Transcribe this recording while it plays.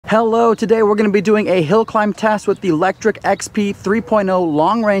Hello, today we're going to be doing a hill climb test with the Lectric XP 3.0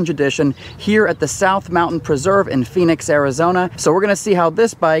 Long Range Edition here at the South Mountain Preserve in Phoenix, Arizona. So we're going to see how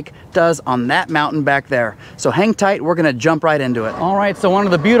this bike does on that mountain back there. So hang tight, we're going to jump right into it. All right, so one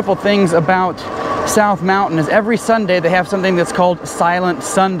of the beautiful things about South Mountain is every Sunday they have something that's called Silent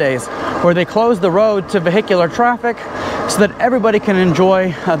Sundays, where they close the road to vehicular traffic so that everybody can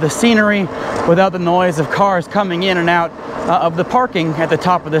enjoy the scenery without the noise of cars coming in and out of the parking at the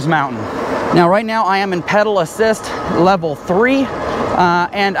top of this mountain. Now right now I am in pedal assist level 3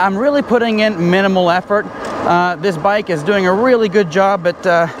 and I'm really putting in minimal effort. This bike is doing a really good job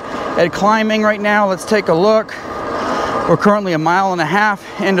at climbing right now. Let's take a look. We're currently 1.5 miles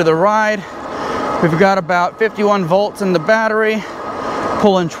into the ride. We've got about 51 volts in the battery,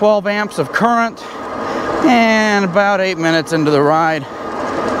 pulling 12 amps of current, and about 8 minutes into the ride.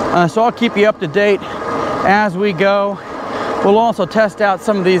 So I'll keep you up to date as we go. We'll also test out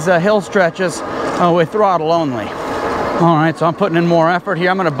some of these hill stretches with throttle only. All right, so I'm putting in more effort here.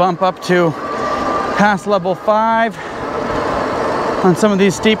 I'm going to bump up to past level 5 on some of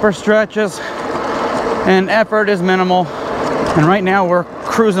these steeper stretches, and effort is minimal. And right now we're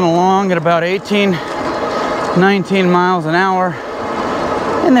cruising along at about 18, 19 miles an hour.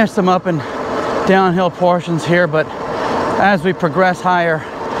 And there's some up and downhill portions here, but as we progress higher,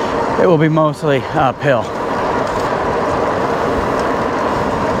 it will be mostly uphill.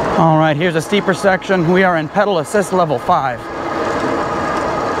 All right, here's a steeper section. We are in pedal assist level 5.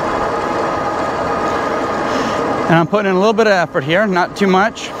 And I'm putting in a little bit of effort here, not too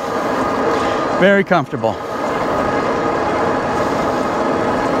much. Very comfortable.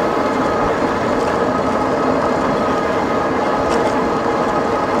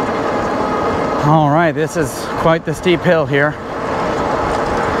 All right, this is quite the steep hill here.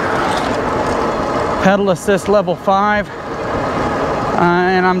 Pedal assist level 5.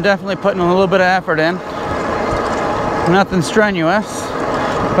 And I'm definitely putting a little bit of effort in. Nothing strenuous,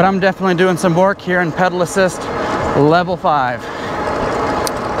 but I'm definitely doing some work here in pedal assist level 5.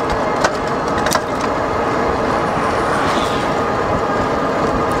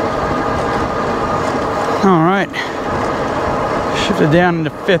 All right, shifted down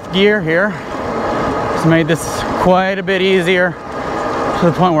into 5th gear here. It's made this quite a bit easier to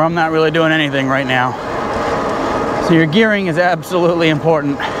the point where I'm not really doing anything right now. So your gearing is absolutely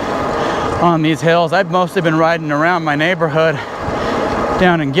important on these hills. I've mostly been riding around my neighborhood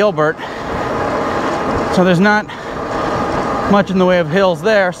down in Gilbert, so there's not much in the way of hills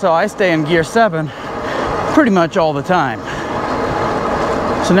there, so I stay in gear 7 pretty much all the time.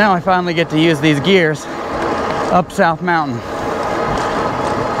 So now I finally get to use these gears up South Mountain.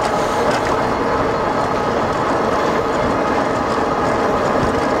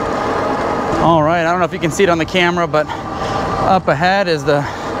 All right, I don't know if you can see it on the camera, but up ahead is the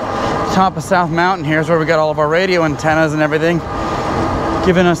top of South Mountain. Here's where we got all of our radio antennas and everything,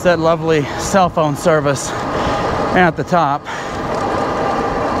 giving us that lovely cell phone service at the top.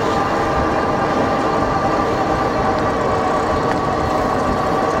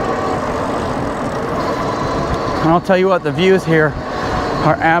 And I'll tell you what, the views here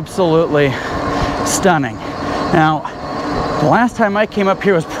are absolutely stunning. Now, the last time I came up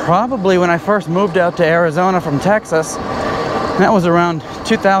here was probably when I first moved out to Arizona from Texas, and that was around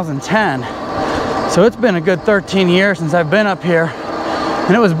 2010. So it's been a good 13 years since I've been up here,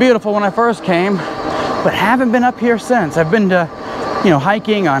 and it was beautiful when I first came, but haven't been up here since. I've been to,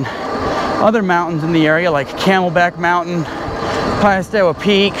 hiking on other mountains in the area like Camelback Mountain, Piestewa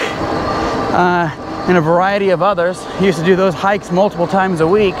Peak, and a variety of others. I used to do those hikes multiple times a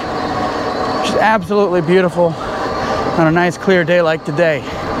week, which is absolutely beautiful on a nice clear day like today.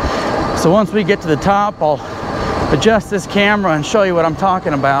 So once we get to the top, I'll adjust this camera and show you what I'm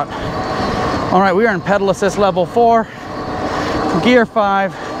talking about. All right, we are in pedal assist level 4, gear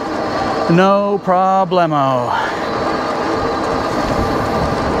 5, no problemo.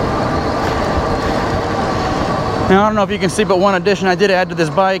 Now I don't know if you can see, but one addition I did add to this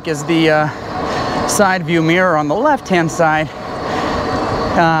bike is the side view mirror on the left-hand side,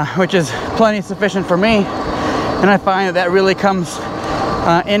 which is plenty sufficient for me. And I find that really comes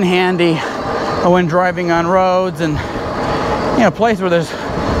in handy when driving on roads and a place where there's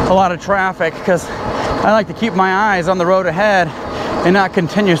a lot of traffic, because I like to keep my eyes on the road ahead and not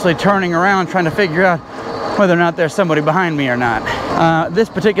continuously turning around trying to figure out whether or not there's somebody behind me or not. This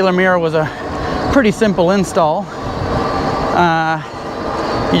particular mirror was a pretty simple install.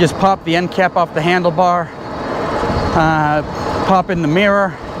 You just pop the end cap off the handlebar, pop in the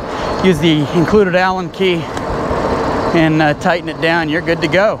mirror, use the included Allen key, and tighten it down. You're good to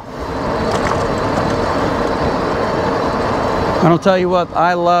go. And I'll tell you what,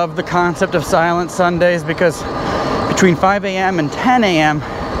 I love the concept of silent Sundays, because between 5 a.m. and 10 a.m.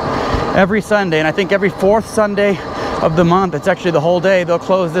 every Sunday, and I think every fourth Sunday of the month, it's actually the whole day, they'll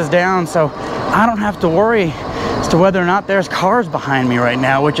close this down, so I don't have to worry as to whether or not there's cars behind me right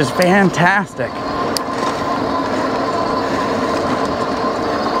now, which is fantastic.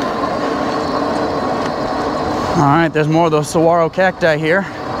 All right, there's more of those saguaro cacti here.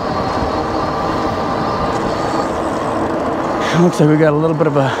 Looks like we got a little bit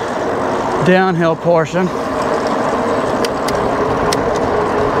of a downhill portion.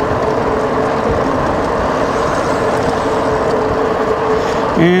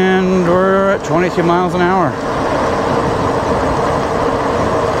 And we're at 22 miles an hour.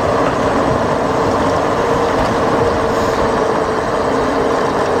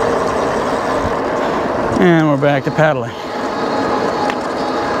 And we're back to paddling.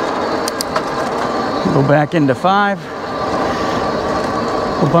 Go back into 5.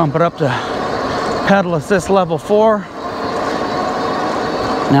 We'll bump it up to pedal assist level 4.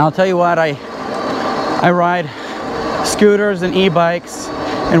 Now I'll tell you what, I ride scooters and e-bikes,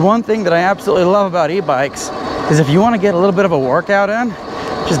 and one thing that I absolutely love about e-bikes is if you want to get a little bit of a workout in,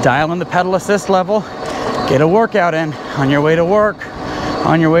 just dial in the pedal assist level, get a workout in on your way to work,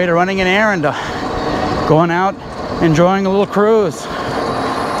 on your way to running an errand, going out, enjoying a little cruise.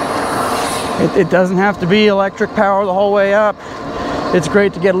 It doesn't have to be electric power the whole way up. It's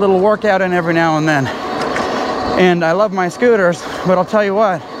great to get a little workout in every now and then. And I love my scooters, but I'll tell you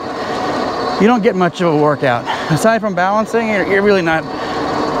what, you don't get much of a workout. Aside from balancing, you're really not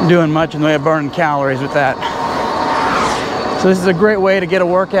doing much in the way of burning calories with that. So this is a great way to get a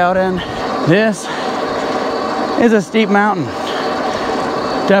workout in. This is a steep mountain.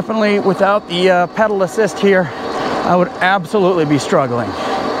 Definitely without the pedal assist here, I would absolutely be struggling.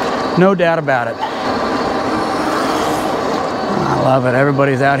 No doubt about it. I love it.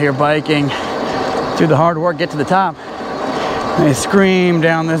 Everybody's out here biking. Do the hard work, get to the top. They scream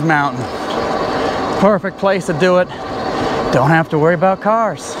down this mountain. Perfect place to do it. Don't have to worry about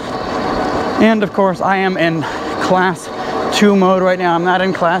cars. And of course, I am in class 2 mode right now. I'm not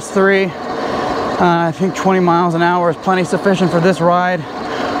in class 3. I think 20 miles an hour is plenty sufficient for this ride.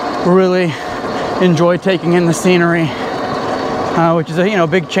 Really enjoy taking in the scenery, which is a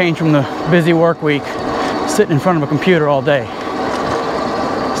big change from the busy work week, sitting in front of a computer all day.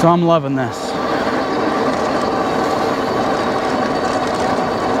 So I'm loving this.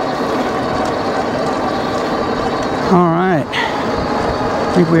 All right,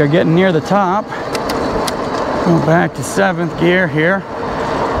 I think we are getting near the top. Go back to 7th gear here.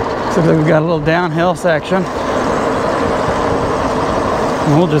 Looks like we've got a little downhill section.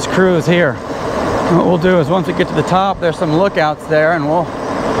 And we'll just cruise here. What we'll do is once we get to the top, there's some lookouts there, and we'll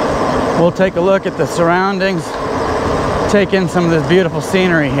take a look at the surroundings, take in some of this beautiful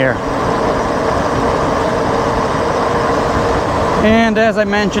scenery here. And as I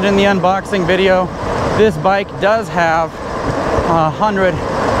mentioned in the unboxing video, this bike does have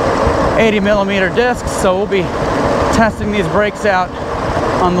 180mm discs, so we'll be testing these brakes out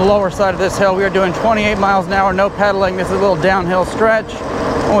on the lower side of this hill. We are doing 28 miles an hour, no pedaling. This is a little downhill stretch,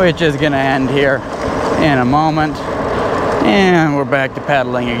 which is going to end here in a moment. And we're back to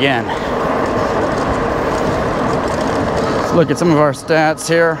pedaling again. Let's look at some of our stats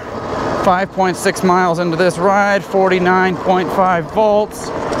here. 5.6 miles into this ride, 49.5 volts.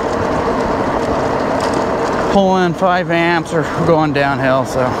 Pulling 5 amps or going downhill,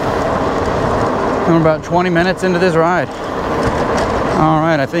 so we're about 20 minutes into this ride. All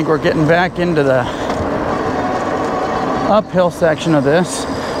right, I think we're getting back into the uphill section of this.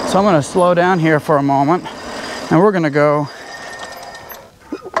 So I'm gonna slow down here for a moment, and we're gonna go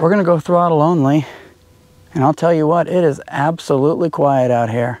throttle only. And I'll tell you what, it is absolutely quiet out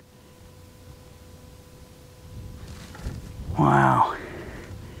here. Wow.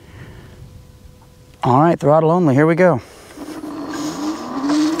 All right, throttle only, here we go.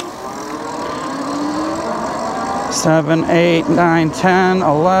 7, 8, 9, 10,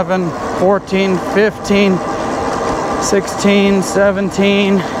 11, 14, 15, 16,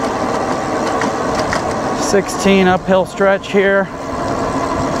 17, 16 uphill stretch here,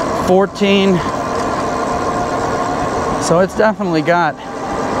 14. So it's definitely got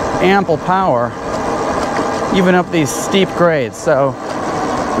ample power, even up these steep grades. So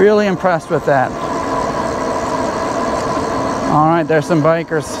really impressed with that. All right, there's some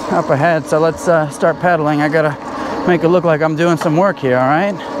bikers up ahead, so let's start pedaling. I gotta make it look like I'm doing some work here, all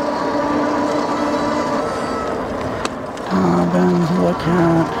right? Look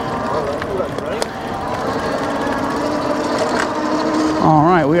out. All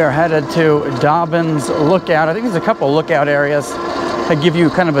right, we are headed to Dobbins Lookout. I think there's a couple lookout areas that give you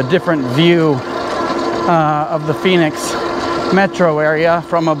kind of a different view of the Phoenix metro area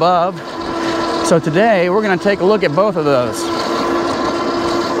from above. So today we're going to take a look at both of those.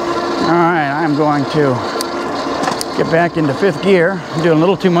 All right, I'm going to get back into 5th gear. I'm doing a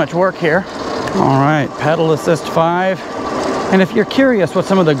little too much work here. All right, pedal assist 5. And if you're curious what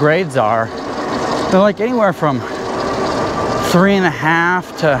some of the grades are, they're like anywhere from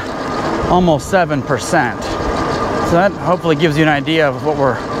 3.5 to almost 7%. So that hopefully gives you an idea of what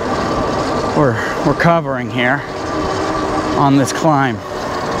we're covering here on this climb.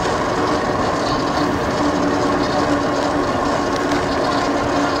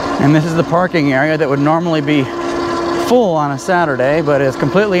 And this is the parking area that would normally be full on a Saturday, but is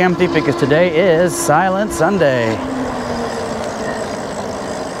completely empty because today is Silent Sunday.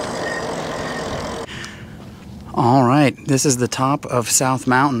 All right, this is the top of South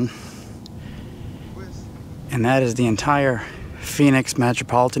Mountain, and that is the entire Phoenix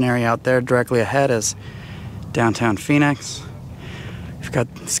metropolitan area out there. Directly ahead is downtown Phoenix. We've got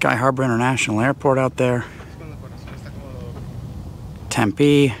Sky Harbor International Airport out there,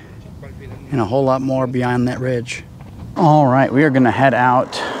 Tempe, and a whole lot more beyond that ridge. All right, we are going to head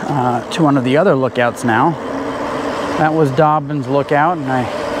out to one of the other lookouts now. That was Dobbins Lookout, and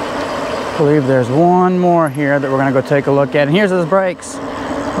I believe there's one more here that we're going to go take a look at. And here's his brakes.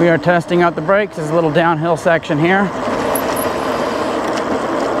 We are testing out the brakes. There's a little downhill section here.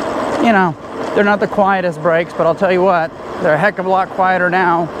 You know, they're not the quietest brakes, but I'll tell you what, they're a heck of a lot quieter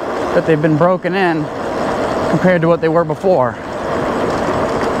now that they've been broken in compared to what they were before.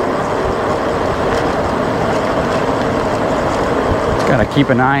 Gotta keep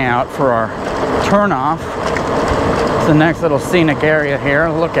an eye out for our turnoff. It's the next little scenic area here.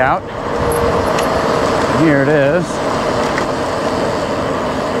 Look out. Here it is.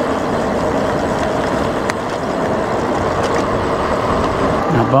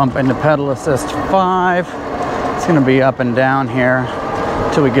 Now bump into pedal assist 5. It's gonna be up and down here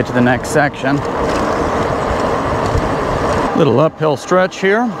until we get to the next section. Little uphill stretch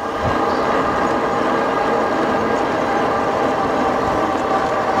here.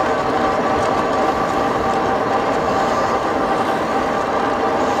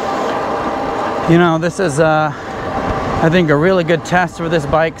 You know, this is, I think, a really good test for this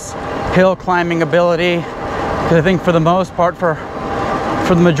bike's hill climbing ability. Because I think for the most part, for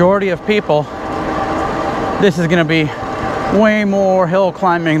the majority of people, this is going to be way more hill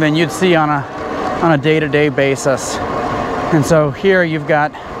climbing than you'd see on a day-to-day basis. And so here you've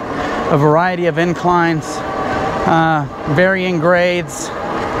got a variety of inclines, varying grades,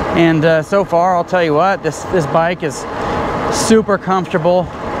 and so far, I'll tell you what, this bike is super comfortable.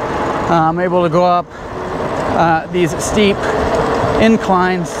 I'm able to go up these steep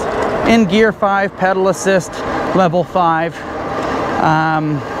inclines in gear 5, pedal assist, level 5.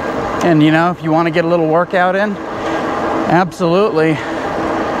 And you know, if you want to get a little workout in, absolutely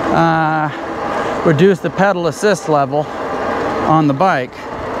reduce the pedal assist level on the bike.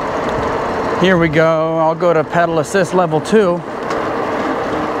 Here we go. I'll go to pedal assist level 2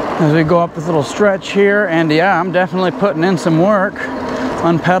 as we go up this little stretch here. And yeah, I'm definitely putting in some work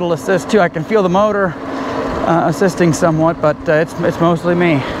on pedal assist 2. I can feel the motor assisting somewhat, but it's mostly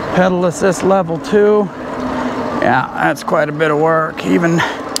me. Pedal assist level 2. Yeah, that's quite a bit of work. Even,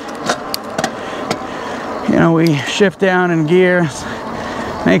 you know, we shift down in gears,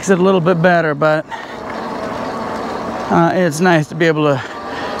 makes it a little bit better, but it's nice to be able to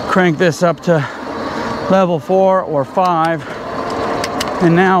crank this up to level 4 or 5.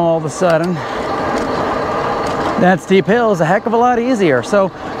 And now all of a sudden, that steep hill is a heck of a lot easier. So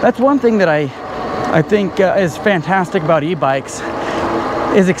that's one thing that I think is fantastic about e-bikes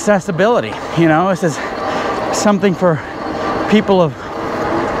is accessibility. You know, this is something for people of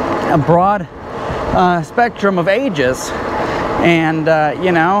a broad spectrum of ages. And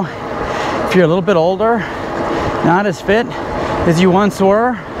you know, if you're a little bit older, not as fit as you once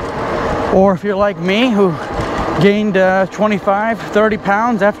were, or if you're like me who gained 25, 30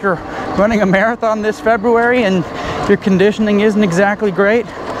 pounds after running a marathon this February and your conditioning isn't exactly great,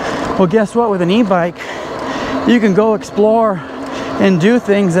 well, guess what? With an e-bike, you can go explore and do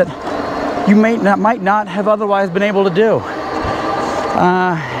things that you might not have otherwise been able to do.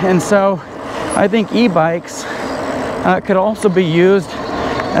 And so I think e-bikes could also be used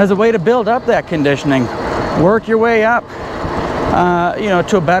as a way to build up that conditioning, work your way up, you know,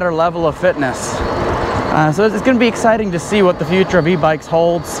 to a better level of fitness. So it's going to be exciting to see what the future of e-bikes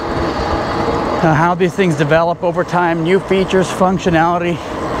holds, how these things develop over time, new features, functionality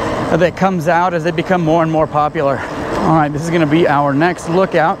that comes out as they become more and more popular. All right, this is going to be our next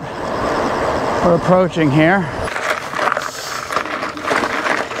lookout. We're approaching here.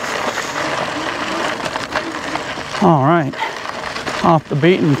 All right, off the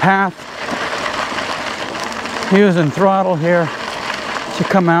beaten path. Using throttle here to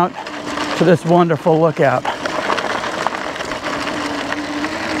come out to this wonderful lookout.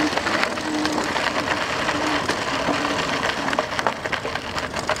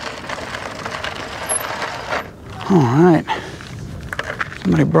 All right,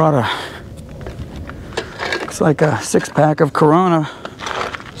 somebody brought looks like a 6-pack of Corona.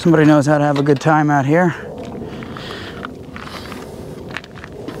 Somebody knows how to have a good time out here.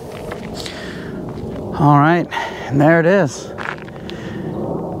 All right, and there it is.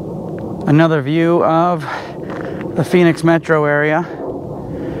 Another view of the Phoenix metro area.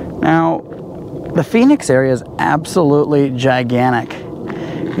 Now, the Phoenix area is absolutely gigantic.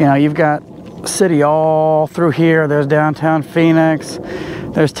 You know, you've got city all through here. There's downtown Phoenix,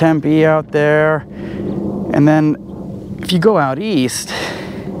 there's Tempe out there, and then if you go out east,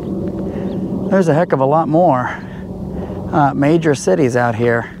 there's a heck of a lot more major cities out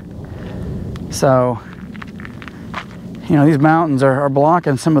here. So, you know, these mountains are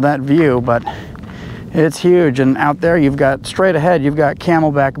blocking some of that view, but it's huge. And out there you've got, straight ahead, you've got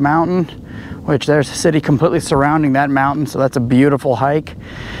Camelback Mountain, which there's a city completely surrounding that mountain, so that's a beautiful hike.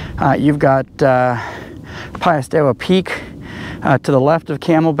 You've got Piestewa Peak to the left of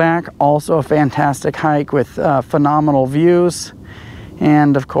Camelback, also a fantastic hike with phenomenal views.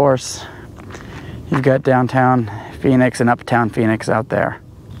 And of course, you've got downtown Phoenix and uptown Phoenix out there.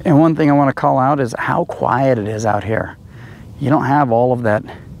 And one thing I want to call out is how quiet it is out here. You don't have all of that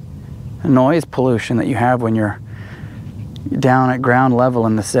noise pollution that you have when you're down at ground level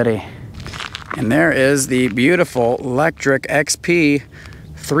in the city. And there is the beautiful Lectric XP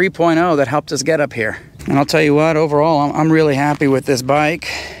 3.0 that helped us get up here. And I'll tell you what, overall, I'm really happy with this bike.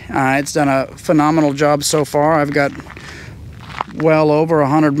 It's done a phenomenal job so far. I've got well over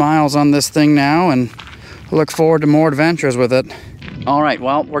 100 miles on this thing now, and I look forward to more adventures with it. All right,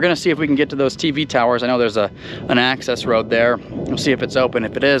 well, we're gonna see if we can get to those TV towers. I know there's an access road there. We'll see if it's open.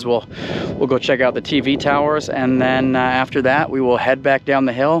 If it is, we'll go check out the TV towers, and then after that, we will head back down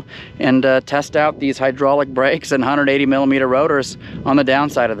the hill and test out these hydraulic brakes and 180mm rotors on the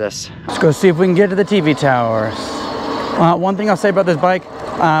downside of this. Let's go see if we can get to the TV towers. One thing I'll say about this bike,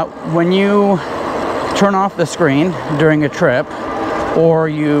 when you turn off the screen during a trip, or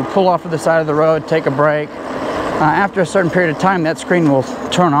you pull off to the side of the road, take a break, after a certain period of time, that screen will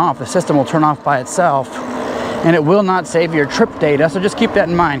turn off. The system will turn off by itself, and it will not save your trip data. So just keep that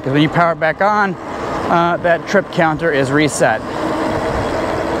in mind, because when you power it back on, that trip counter is reset.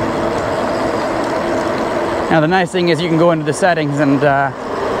 Now, the nice thing is you can go into the settings, and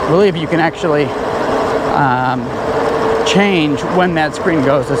I believe you can actually change when that screen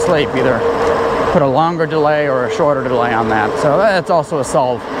goes to sleep. Either put a longer delay or a shorter delay on that. So that's also a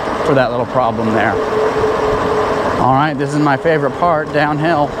solve for that little problem there. All right, this is my favorite part,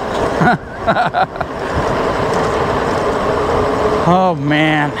 downhill. Oh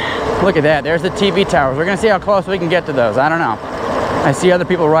man, look at that. There's the TV towers. We're gonna see how close we can get to those. I don't know. I see other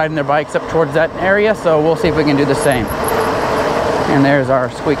people riding their bikes up towards that area, so we'll see if we can do the same. And there's our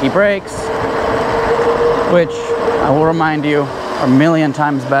squeaky brakes, which I will remind you are a million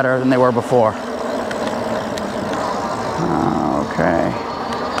times better than they were before. Okay.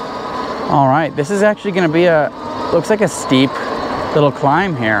 All right, this is actually gonna be looks like a steep little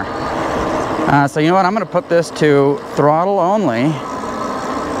climb here. So you know what, I'm gonna put this to throttle only.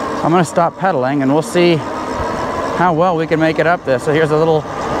 I'm gonna stop pedaling and we'll see how well we can make it up this. So here's a little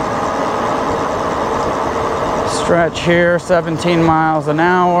stretch here, 17 miles an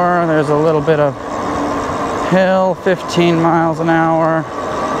hour. There's a little bit of hill, 15 miles an hour.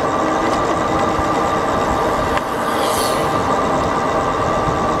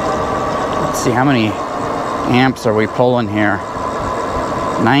 Let's see, how many amps are we pulling here?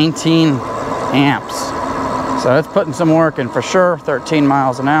 19 amps. So it's putting some work in for sure. 13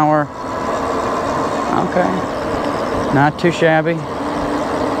 miles an hour. Okay, not too shabby.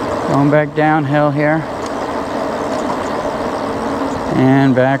 Going back downhill here.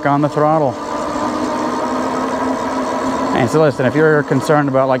 And back on the throttle. And so listen, if you're concerned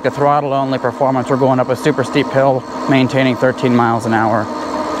about like the throttle only performance, we're going up a super steep hill, maintaining 13 miles an hour.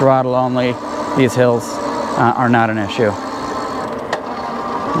 Throttle only, these hills are not an issue.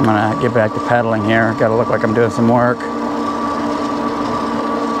 I'm gonna get back to pedaling here. Gotta look like I'm doing some work.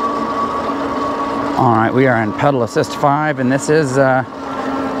 All right, we are in pedal assist 5, and this is a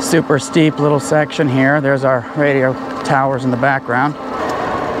super steep little section here. There's our radio towers in the background.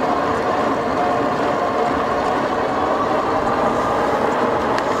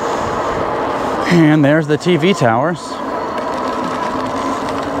 And there's the TV towers.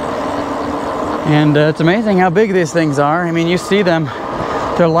 And it's amazing how big these things are. I mean, you see them,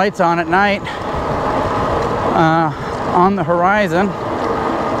 their lights on at night on the horizon.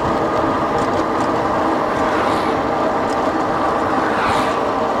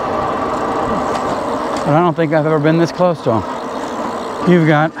 But I don't think I've ever been this close to them. You've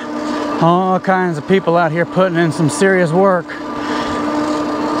got all kinds of people out here putting in some serious work,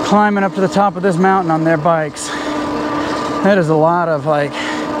 climbing up to the top of this mountain on their bikes. That is a lot of like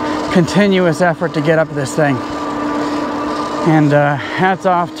continuous effort to get up this thing. And hats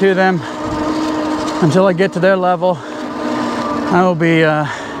off to them. Until I get to their level, I will be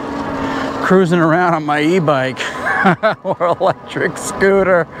cruising around on my e-bike or electric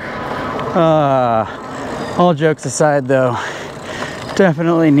scooter. All jokes aside though,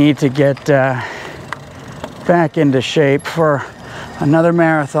 definitely need to get back into shape for another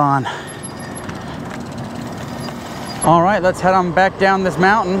marathon. All right, let's head on back down this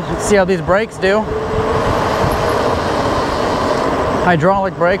mountain. Let's see how these brakes do.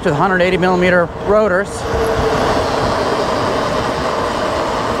 Hydraulic brakes with 180mm rotors.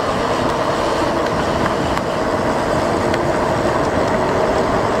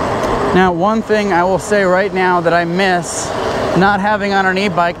 Now, one thing I will say right now that I miss not having on an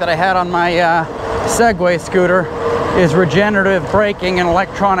e-bike that I had on my Segway scooter is regenerative braking and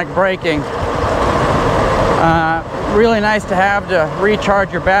electronic braking. Really nice to have to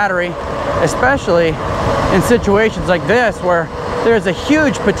recharge your battery, especially in situations like this where there's a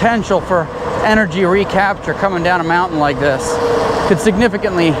huge potential for energy recapture coming down a mountain like this. Could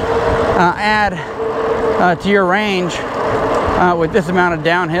significantly add to your range with this amount of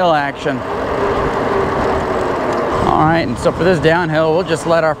downhill action. All right, and so for this downhill, we'll just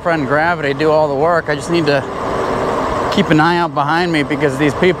let our friend Gravity do all the work. I just need to keep an eye out behind me because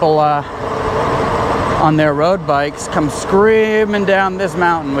these people on their road bikes come screaming down this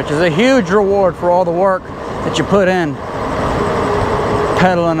mountain, which is a huge reward for all the work that you put in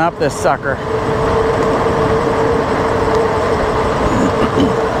pedaling up this sucker.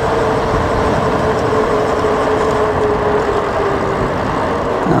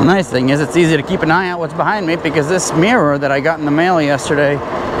 Now, the nice thing is it's easy to keep an eye out what's behind me because this mirror that I got in the mail yesterday,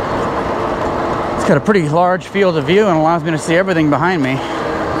 it's got a pretty large field of view and allows me to see everything behind me.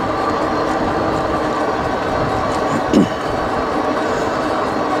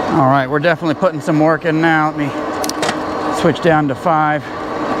 All right, we're definitely putting some work in now. Let me switch down to 5.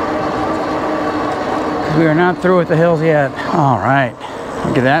 We are not through with the hills yet. All right,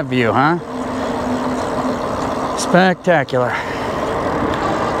 look at that view, huh? Spectacular.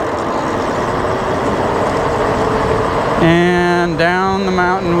 And down the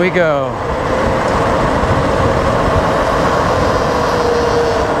mountain we go.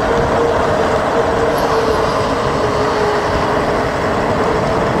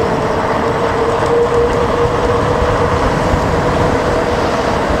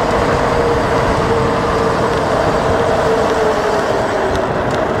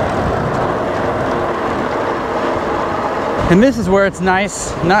 And this is where it's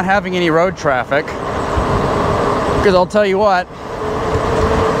nice not having any road traffic, because I'll tell you what,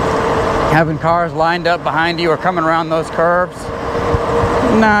 having cars lined up behind you or coming around those curves,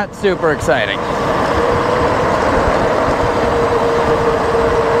 not super exciting.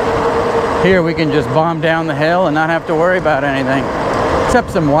 Here we can just bomb down the hill and not have to worry about anything,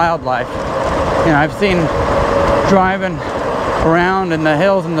 except some wildlife. You know, I've seen driving around in the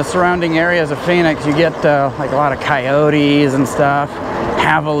hills in the surrounding areas of Phoenix, you get like a lot of coyotes and stuff,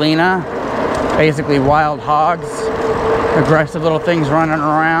 javelina, basically wild hogs, aggressive little things running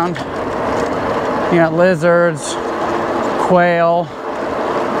around. You got lizards, quail,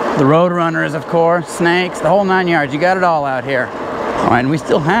 the road runners, of course, snakes, the whole 9 yards. You got it all out here. All right, and we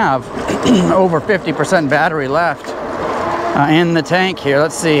still have over 50% battery left in the tank here.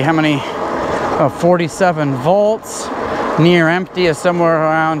 Let's see how many, 47 volts. Near empty is somewhere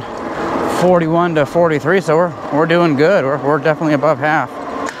around 41 to 43, so we're doing good. We're definitely above half.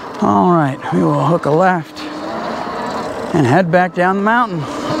 All right, we will hook a left and head back down the mountain.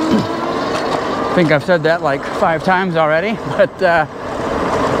 I think I've said that like 5 times already, but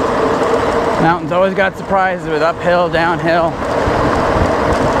mountain's always got surprises with uphill, downhill.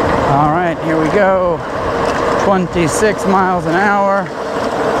 All right, here we go. 26 miles an hour.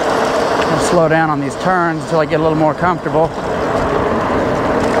 I'll slow down on these turns until I get a little more comfortable.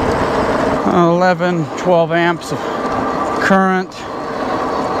 11, 12 amps of current.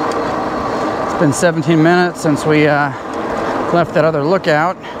 It's been 17 minutes since we left that other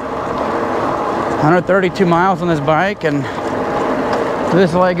lookout. 132 miles on this bike, and So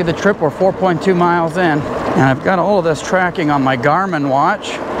this leg of the trip, we're 4.2 miles in, and I've got all of this tracking on my Garmin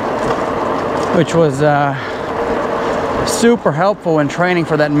watch, which was super helpful in training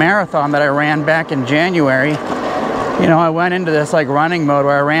for that marathon that I ran back in January. You know, I went into this like running mode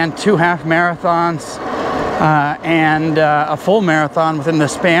where I ran 2 half marathons and a full marathon within the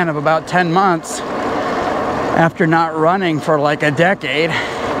span of about 10 months after not running for like a decade.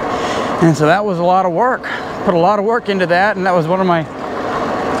 And so that was a lot of work. Put a lot of work into that, and that was one of my,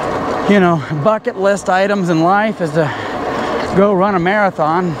 you know, bucket list items in life, is to go run a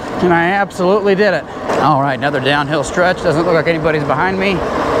marathon, and I absolutely did it. All right, another downhill stretch. Doesn't look like anybody's behind me.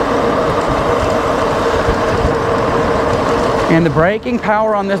 And the braking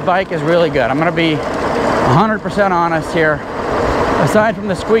power on this bike is really good. I'm gonna be 100% honest here. Aside from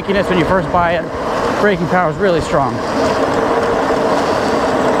the squeakiness when you first buy it, braking power is really strong.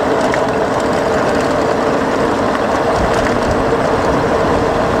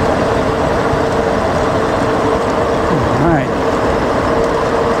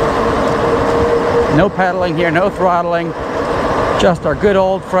 No pedaling here, no throttling, just our good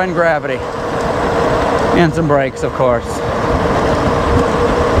old friend gravity. And some brakes, of course.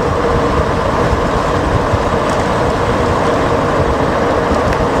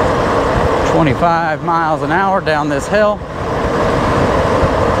 "25 miles an hour down this hill.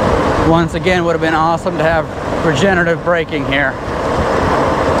 Once again, would have been awesome to have regenerative braking here,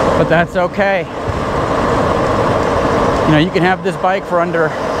 but that's okay. You know, you can have this bike for under,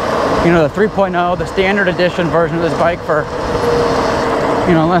 you know, the 3.0, the standard edition version of this bike for,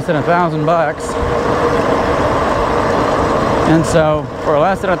 you know, less than $1,000. And so for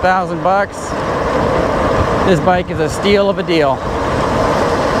less than $1,000, this bike is a steal of a deal.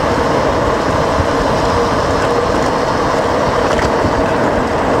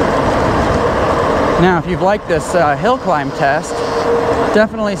 Now, if you've liked this hill climb test,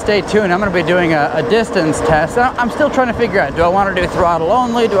 definitely stay tuned. I'm going to be doing a distance test. I'm still trying to figure out, do I want to do throttle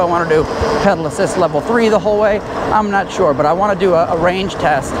only? Do I want to do pedal assist level 3 the whole way? I'm not sure, but I want to do a range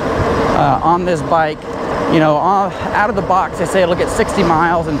test on this bike. You know, out of the box, they say it'll get 60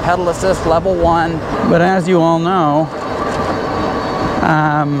 miles in pedal assist level 1. But as you all know,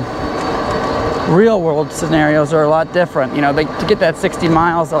 real world scenarios are a lot different. You know, to get that 60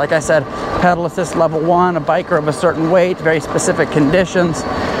 miles, like I said, pedal assist level 1, a biker of a certain weight, very specific conditions,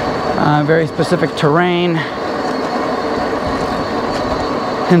 very specific terrain.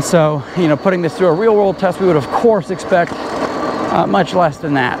 And so, you know, putting this through a real world test, we would of course expect much less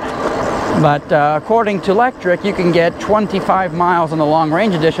than that. But according to Lectric, you can get 25 miles in the long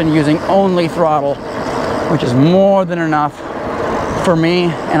range edition using only throttle, which is more than enough for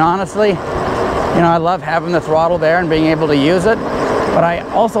me. And honestly, you know, I love having the throttle there and being able to use it, but I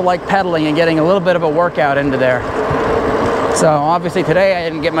also like pedaling and getting a little bit of a workout into there. So obviously today I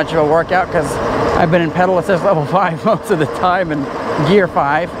didn't get much of a workout because I've been in pedal assist level 5 most of the time and gear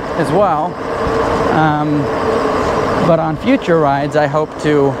 5 as well. But on future rides, I hope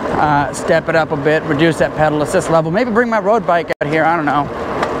to step it up a bit, reduce that pedal assist level, maybe bring my road bike out here, I don't know.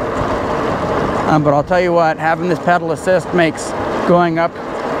 But I'll tell you what, having this pedal assist makes going up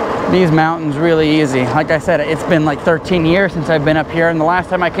these mountains really easy. Like I said, it's been like 13 years since I've been up here, and the last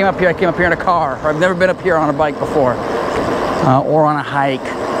time I came up here in a car. I've never been up here on a bike before, or on a hike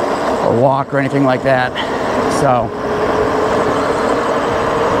or walk or anything like that. So,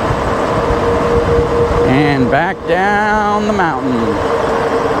 and back down the mountain.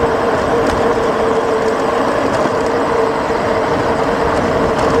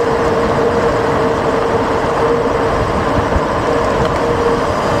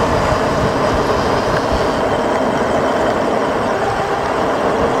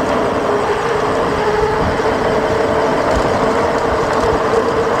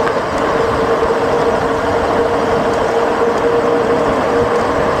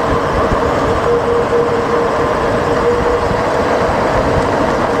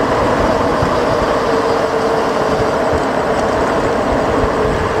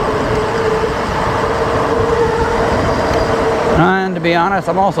 And to be honest,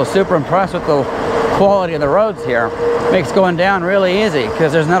 I'm also super impressed with the quality of the roads here. Makes going down really easy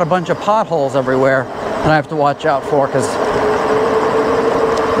because there's not a bunch of potholes everywhere that I have to watch out for, because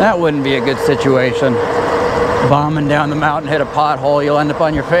that wouldn't be a good situation. Bombing down the mountain, hit a pothole, you'll end up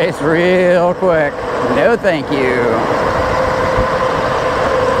on your face real quick. No thank you.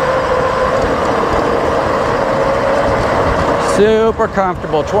 Super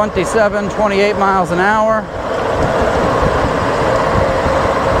comfortable, 27, 28 miles an hour.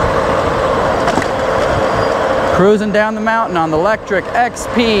 Cruising down the mountain on the Lectric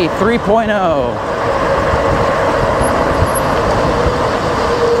XP 3.0.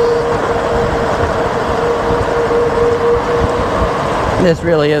 This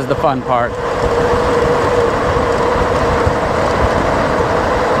really is the fun part.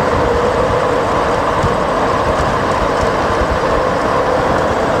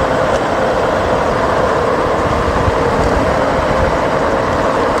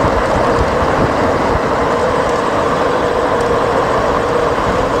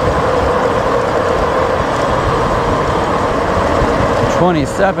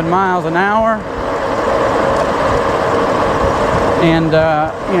 "27 miles an hour. And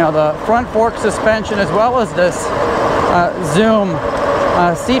you know, the front fork suspension, as well as this Zoom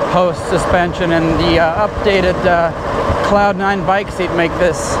seat post suspension and the updated Cloud 9 bike seat make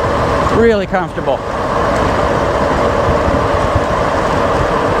this really comfortable.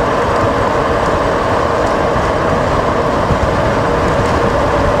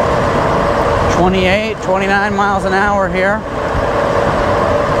 "29 miles an hour here.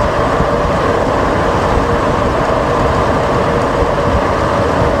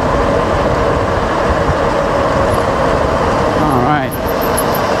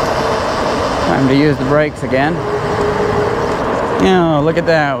 Time to use the brakes again. Oh, look at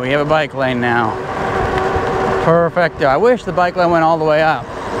that. We have a bike lane now. Perfect. I wish the bike lane went all the way up.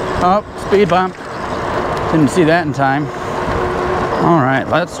 Oh, speed bump. Didn't see that in time. All right,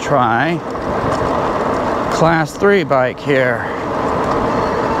 let's try Class 3 bike here.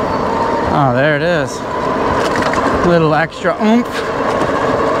 Oh, there it is. A little extra oomph.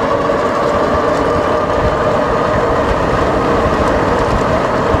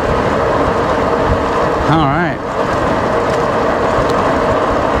 All right.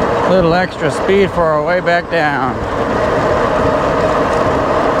 A little extra speed for our way back down.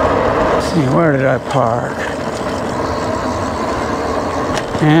 Let's see, where did I park?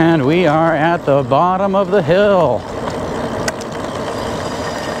 And we are at the bottom of the hill.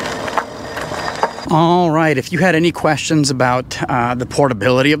 All right, if you had any questions about the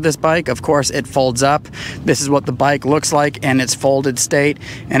portability of this bike, of course it folds up. This is what the bike looks like in its folded state,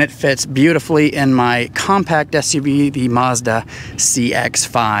 and it fits beautifully in my compact SUV, the Mazda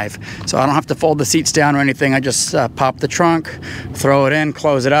CX-5. So I don't have to fold the seats down or anything. I just pop the trunk, throw it in,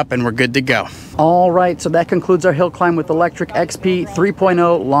 close it up, and we're good to go. All right, so that concludes our hill climb with the Lectric XP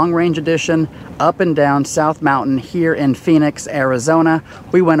 3.0 Long Range Edition up and down South Mountain here in Phoenix, Arizona.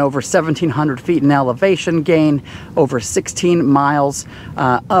 We went over 1,700 feet in elevation gain, over 16 miles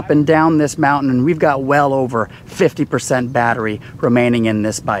up and down this mountain, and we've got well over 50% battery remaining in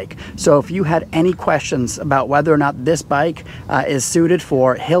this bike. So if you had any questions about whether or not this bike is suited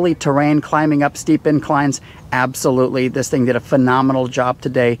for hilly terrain, climbing up steep inclines, absolutely. This thing did a phenomenal job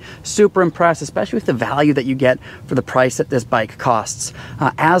today. Super impressed, especially with the value that you get for the price that this bike costs.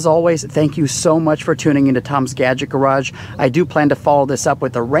 As always, thank you so much for tuning into Tom's Gadget Garage. I do plan to follow this up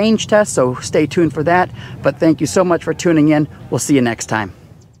with a range test, so stay tuned for that. But thank you so much for tuning in. We'll see you next time.